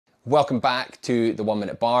Welcome back to the 1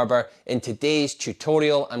 Minute Barber. In today's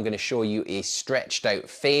tutorial, I'm going to show you a stretched out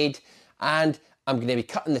fade, and I'm going to be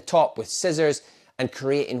cutting the top with scissors and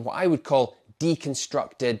creating what I would call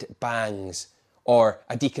deconstructed bangs or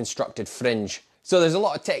a deconstructed fringe. So there's a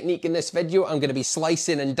lot of technique in this video. I'm going to be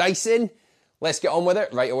slicing and dicing. Let's get on with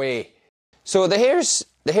it right away. So the hair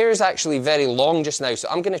is actually very long just now, so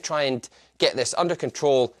I'm going to try and get this under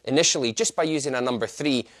control initially just by using a number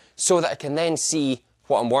 3 so that I can then see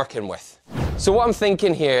what I'm working with. So what I'm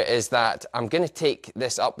thinking here is that I'm going to take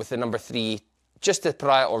this up with the number 3 just to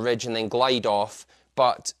parietal ridge and then glide off,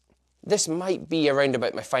 but this might be around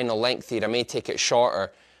about my final length here. I may take it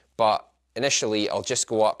shorter, but initially I'll just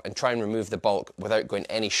go up and try and remove the bulk without going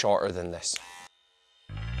any shorter than this.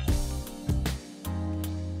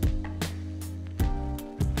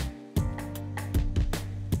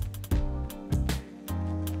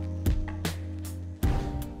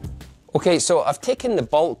 Okay, so I've taken the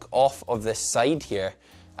bulk off of this side here,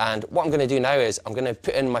 and what I'm going to do now is I'm going to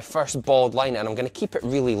put in my first bald line and I'm going to keep it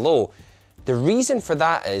really low. The reason for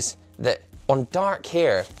that is that on dark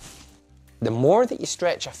hair, the more that you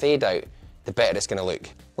stretch a fade out, the better it's going to look.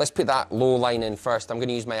 Let's put that low line in first. I'm going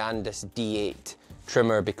to use my Andis D8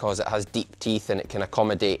 trimmer because it has deep teeth and it can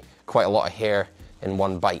accommodate quite a lot of hair in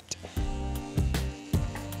one bite.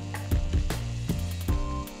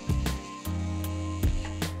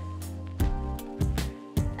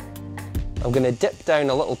 I'm going to dip down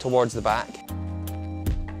a little towards the back.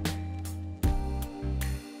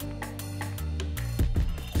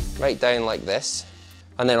 Right down like this.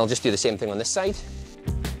 And then I'll just do the same thing on this side.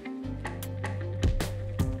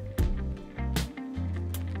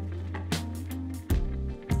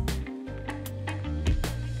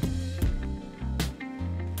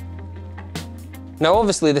 Now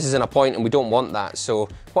obviously this is in a point and we don't want that, so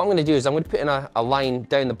what I'm going to do is I'm going to put in a line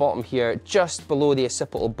down the bottom here, just below the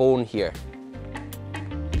occipital bone here.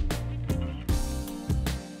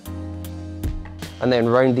 And then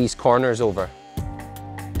round these corners over.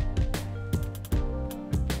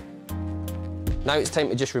 Now it's time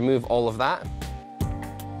to just remove all of that.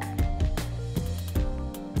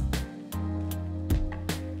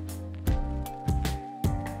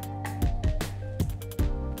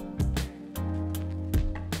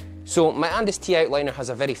 So my Andis T outliner has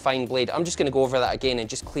a very fine blade. I'm just going to go over that again and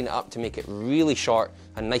just clean it up to make it really short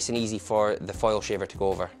and nice and easy for the foil shaver to go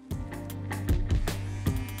over.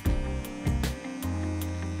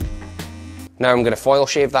 Now I'm going to foil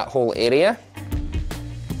shave that whole area.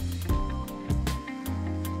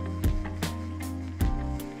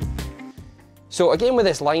 So again with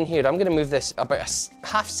this line here, I'm going to move this about a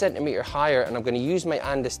 ½ centimetre higher and I'm going to use my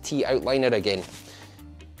Andis T outliner again.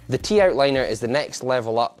 The T outliner is the next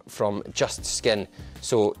level up from just skin,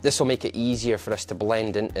 so this will make it easier for us to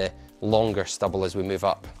blend into longer stubble as we move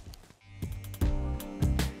up.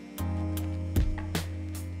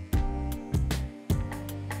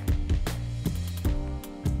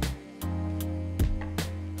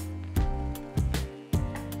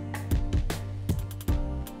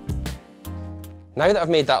 Now that I've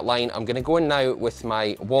made that line, I'm going to go in now with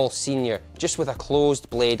my Wall Senior, just with a closed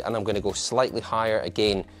blade, and I'm going to go slightly higher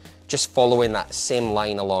again, just following that same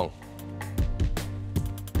line along.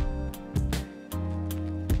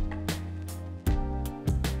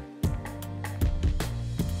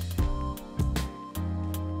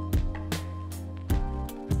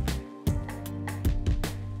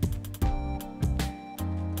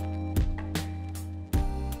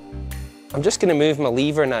 I'm just going to move my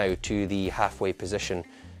lever now to the halfway position,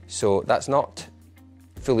 so that's not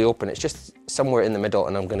fully open, it's just somewhere in the middle,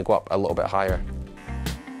 and I'm going to go up a little bit higher.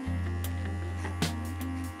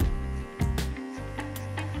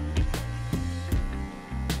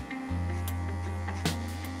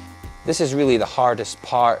 This is really the hardest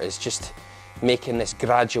part, is just making this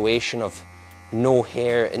graduation of no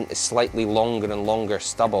hair into slightly longer and longer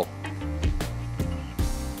stubble.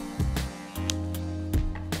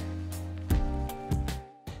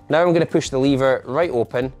 Now I'm going to push the lever right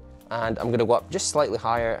open and I'm going to go up just slightly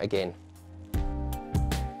higher again.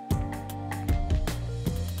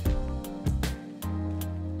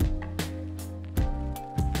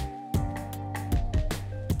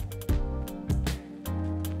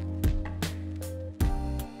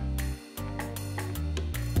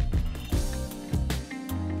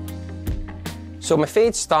 So my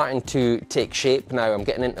fade's starting to take shape now. I'm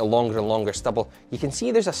getting into longer and longer stubble. You can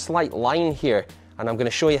see there's a slight line here, and I'm going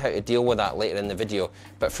to show you how to deal with that later in the video.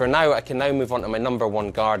 But for now, I can now move on to my number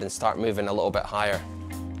 1 guard and start moving a little bit higher.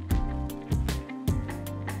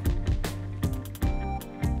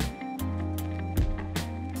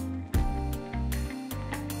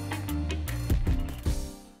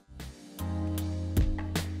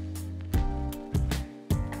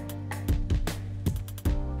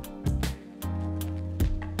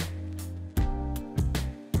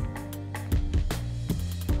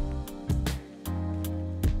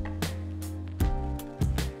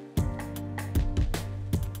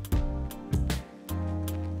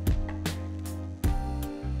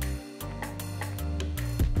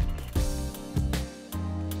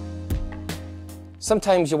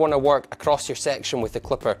 Sometimes you want to work across your section with the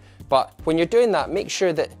clipper, but when you're doing that, make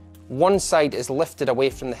sure that one side is lifted away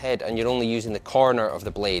from the head and you're only using the corner of the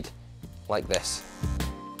blade, like this.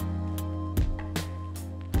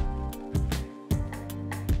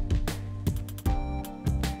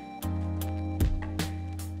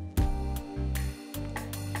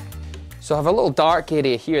 So I have a little dark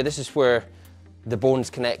area here. This is where the bones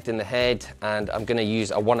connect in the head, and I'm going to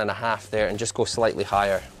use a 1.5 there and just go slightly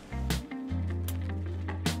higher.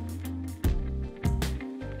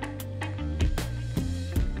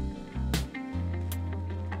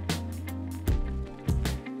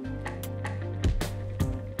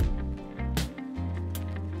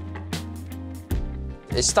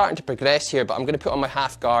 It's starting to progress here, but I'm going to put on my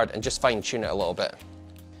half guard and just fine tune it a little bit.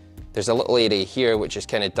 There's a little area here which is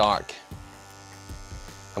kind of dark.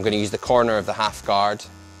 I'm going to use the corner of the half guard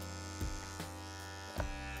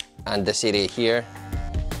and this area here.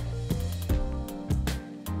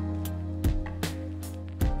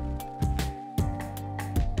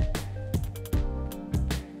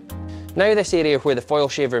 Now this area where the foil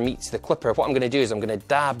shaver meets the clipper, what I'm going to do is I'm going to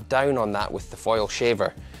dab down on that with the foil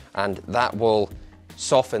shaver, and that will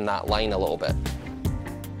soften that line a little bit.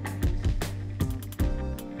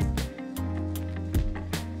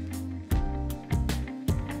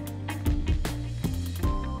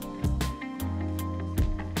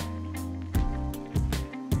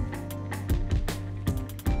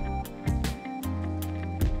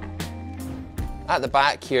 At the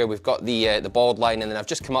back here, we've got the bald line, and then I've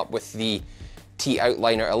just come up with the T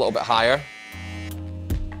outliner a little bit higher.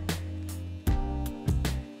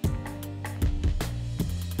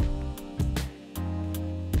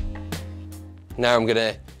 Now I'm going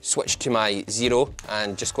to switch to my 0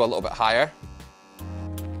 and just go a little bit higher.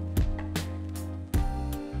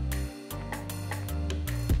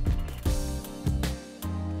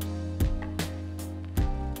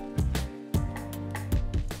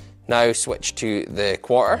 Now switch to the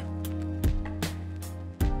 1/4.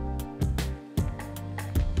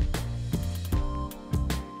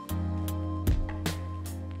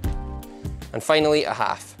 And finally a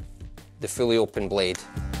 1/2, the fully open blade.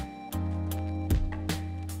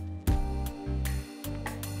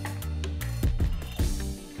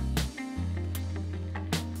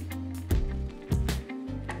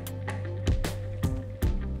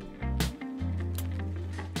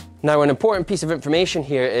 Now, an important piece of information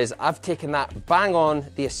here is I've taken that bang on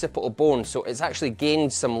the occipital bone, so it's actually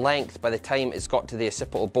gained some length by the time it's got to the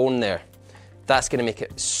occipital bone there. That's going to make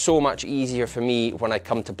it so much easier for me when I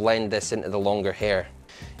come to blend this into the longer hair.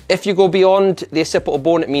 If you go beyond the occipital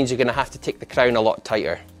bone, it means you're going to have to take the crown a lot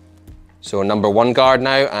tighter. So number 1 guard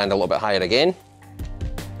now, and a little bit higher again.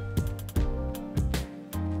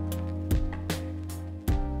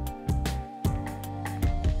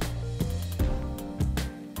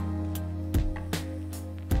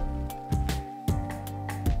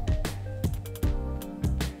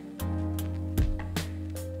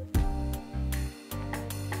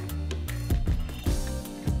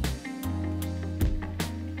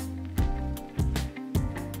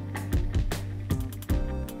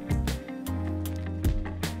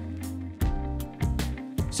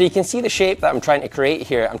 So you can see the shape that I'm trying to create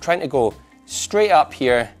here. I'm trying to go straight up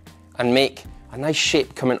here and make a nice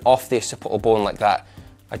shape coming off the occipital bone like that.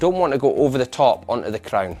 I don't want to go over the top onto the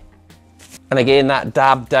crown. And again, that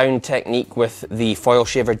dab down technique with the foil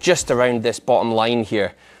shaver just around this bottom line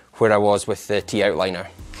here where I was with the T outliner.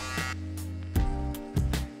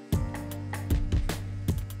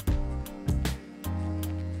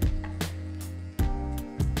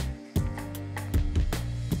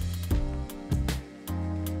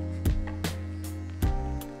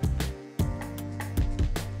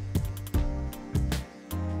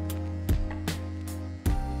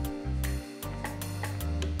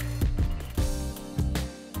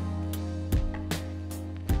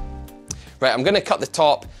 Right, I'm going to cut the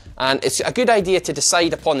top, and it's a good idea to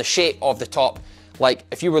decide upon the shape of the top. Like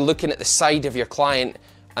if you were looking at the side of your client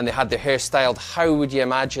and they had their hair styled, how would you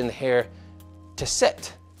imagine the hair to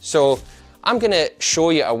sit? So I'm going to show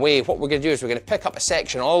you a way. What we're going to do is we're going to pick up a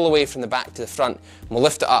section all the way from the back to the front, and we'll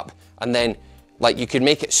lift it up, and then like you could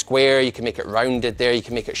make it square, you can make it rounded there, you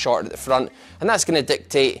can make it short at the front, and that's going to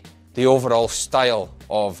dictate the overall style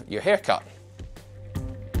of your haircut.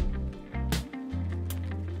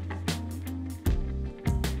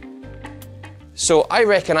 So I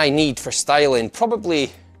reckon I need for styling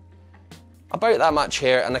probably about that much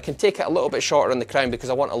hair, and I can take it a little bit shorter on the crown because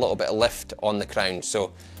I want a little bit of lift on the crown.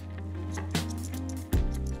 So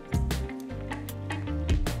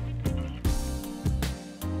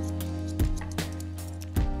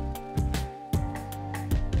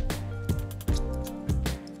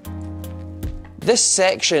This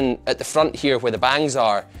section at the front here where the bangs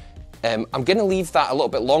are, I'm going to leave that a little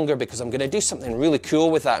bit longer because I'm going to do something really cool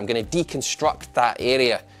with that. I'm going to deconstruct that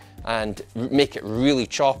area and make it really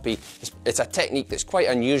choppy. It's a technique that's quite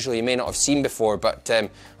unusual, you may not have seen before, but I'm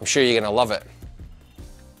sure you're going to love it.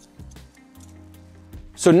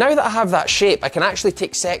 So now that I have that shape, I can actually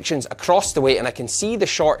take sections across the way and I can see the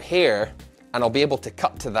short hair and I'll be able to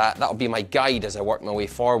cut to that. That'll be my guide as I work my way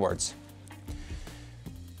forwards.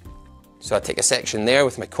 So I take a section there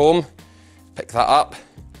with my comb, pick that up.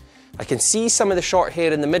 I can see some of the short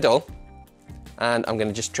hair in the middle and I'm going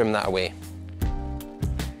to just trim that away.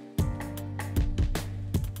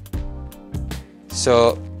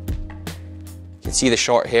 So you can see the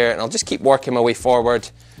short hair and I'll just keep working my way forward,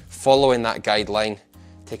 following that guideline.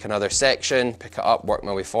 Take another section, pick it up, work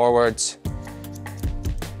my way forwards.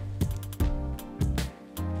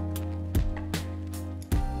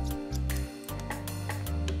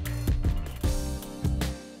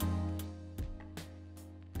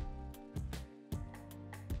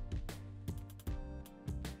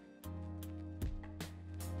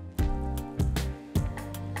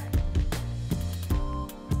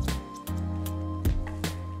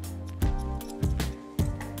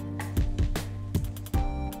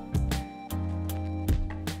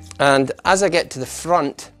 And as I get to the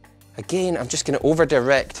front, again, I'm just going to over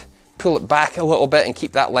direct, pull it back a little bit and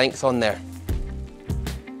keep that length on there.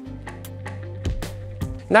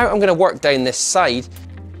 Now I'm going to work down this side.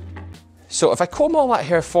 So if I comb all that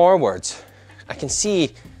hair forwards, I can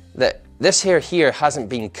see that this hair here hasn't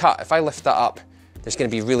been cut. If I lift that up, there's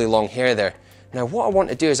going to be really long hair there. Now what I want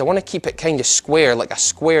to do is I want to keep it kind of square, like a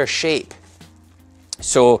square shape.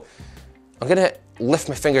 So I'm going to lift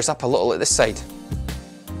my fingers up a little at this side.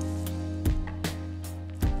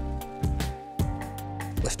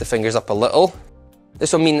 Lift the fingers up a little.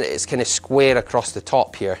 This will mean that it's kind of square across the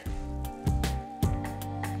top here.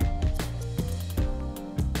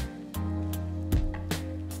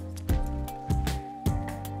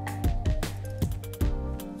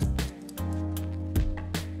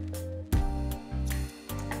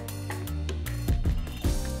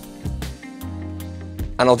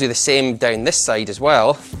 And I'll do the same down this side as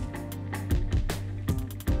well.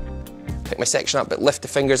 Pick my section up, but lift the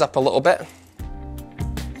fingers up a little bit.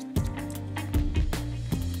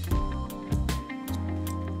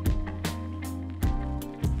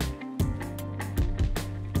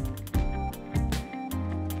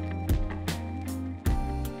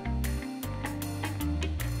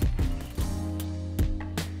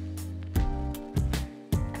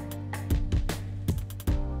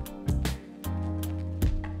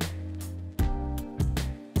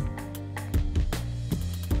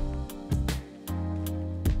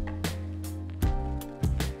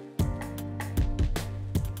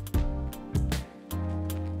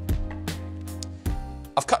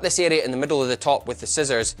 I've cut this area in the middle of the top with the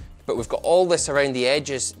scissors, but we've got all this around the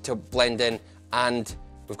edges to blend in and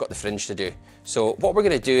we've got the fringe to do. So what we're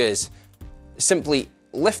going to do is simply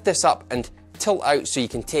lift this up and tilt out so you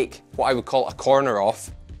can take what I would call a corner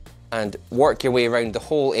off and work your way around the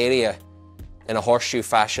whole area in a horseshoe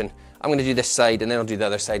fashion. I'm going to do this side and then I'll do the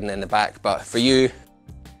other side and then the back, but for you,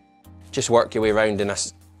 just work your way around in a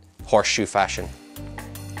horseshoe fashion.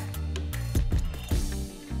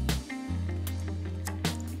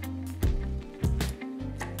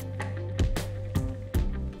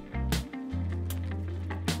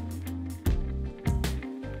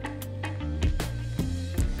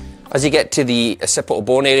 As you get to the occipital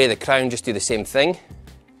bone area, the crown, just do the same thing.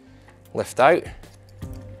 Lift out.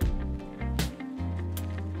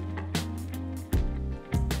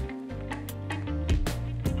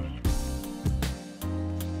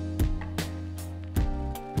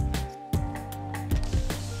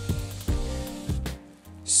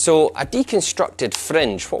 So a deconstructed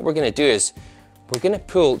fringe, what we're going to do is we're going to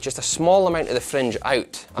pull just a small amount of the fringe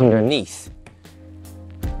out underneath.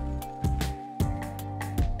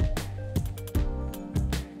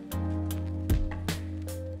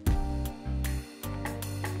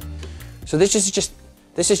 So this is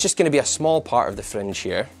just going to be a small part of the fringe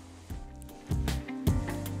here.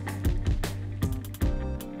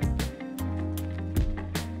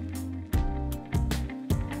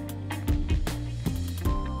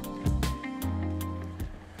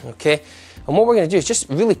 Okay, and what we're going to do is just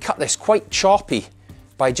really cut this quite choppy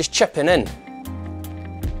by just chipping in.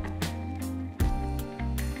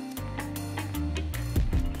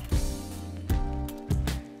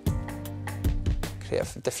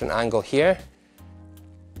 Create a different angle here.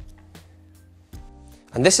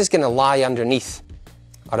 And this is going to lie underneath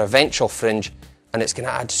our eventual fringe, and it's going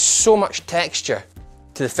to add so much texture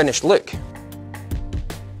to the finished look.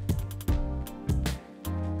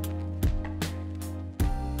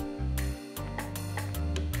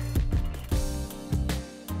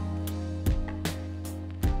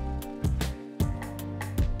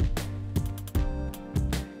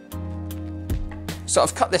 So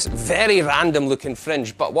I've cut this very random looking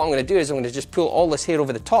fringe, but what I'm going to do is I'm going to just pull all this hair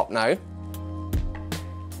over the top now.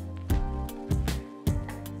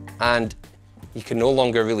 And you can no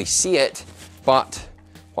longer really see it, but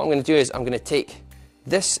what I'm going to do is I'm going to take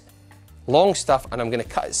this long stuff and I'm going to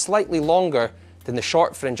cut it slightly longer than the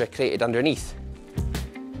short fringe I created underneath.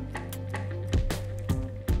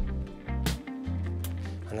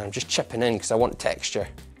 And I'm just chipping in because I want texture.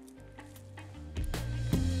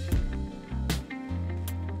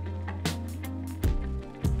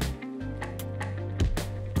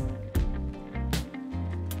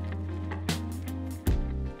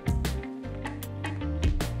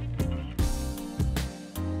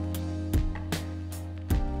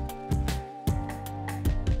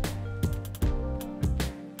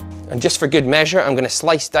 And just for good measure, I'm going to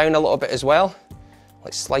slice down a little bit as well.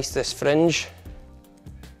 Let's slice this fringe.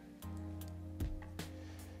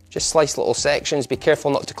 Just slice little sections. Be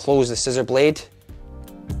careful not to close the scissor blade.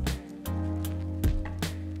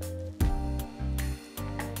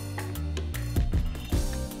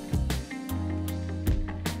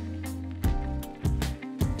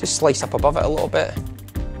 Just slice up above it a little bit,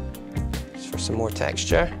 just for some more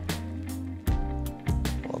texture.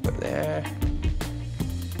 A little bit there.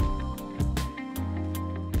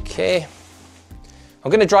 Okay,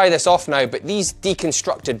 I'm going to dry this off now, but these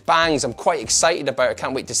deconstructed bangs I'm quite excited about. I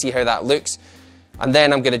can't wait to see how that looks. And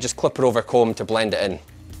then I'm going to just clip it over comb to blend it in.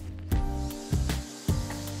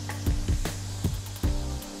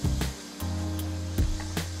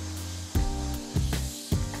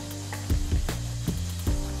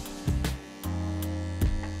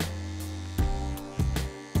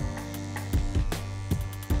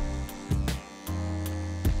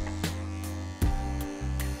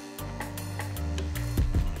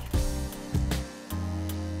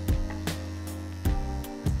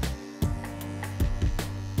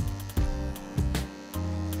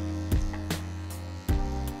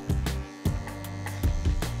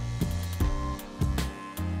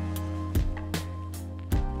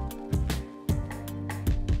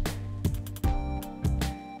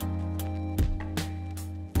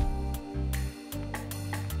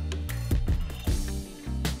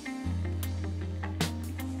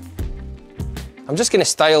 I'm just going to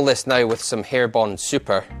style this now with some Hair Bond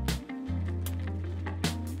Super.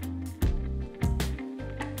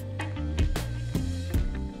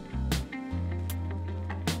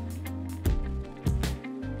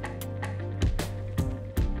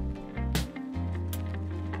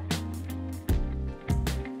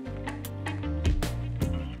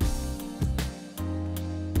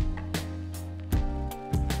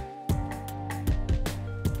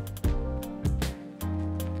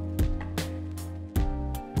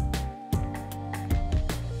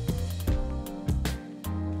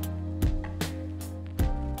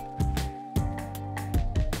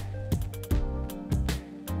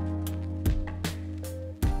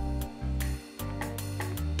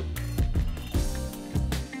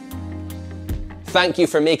 Thank you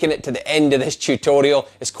for making it to the end of this tutorial.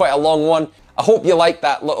 It's quite a long one. I hope you like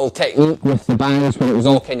that little technique with the bangs where it was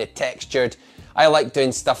all kind of textured. I like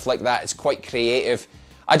doing stuff like that. It's quite creative.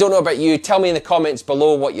 I don't know about you. Tell me in the comments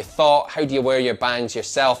below what you thought. How do you wear your bangs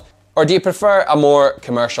yourself? Or do you prefer a more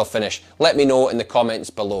commercial finish? Let me know in the comments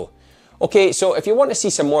below. Okay, so if you want to see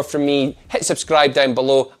some more from me, hit subscribe down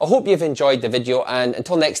below. I hope you've enjoyed the video, and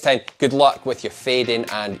until next time, good luck with your fading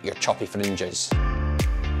and your choppy fringes.